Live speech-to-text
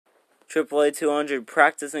AAA 200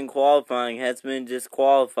 practice and qualifying has been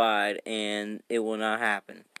disqualified, and it will not happen.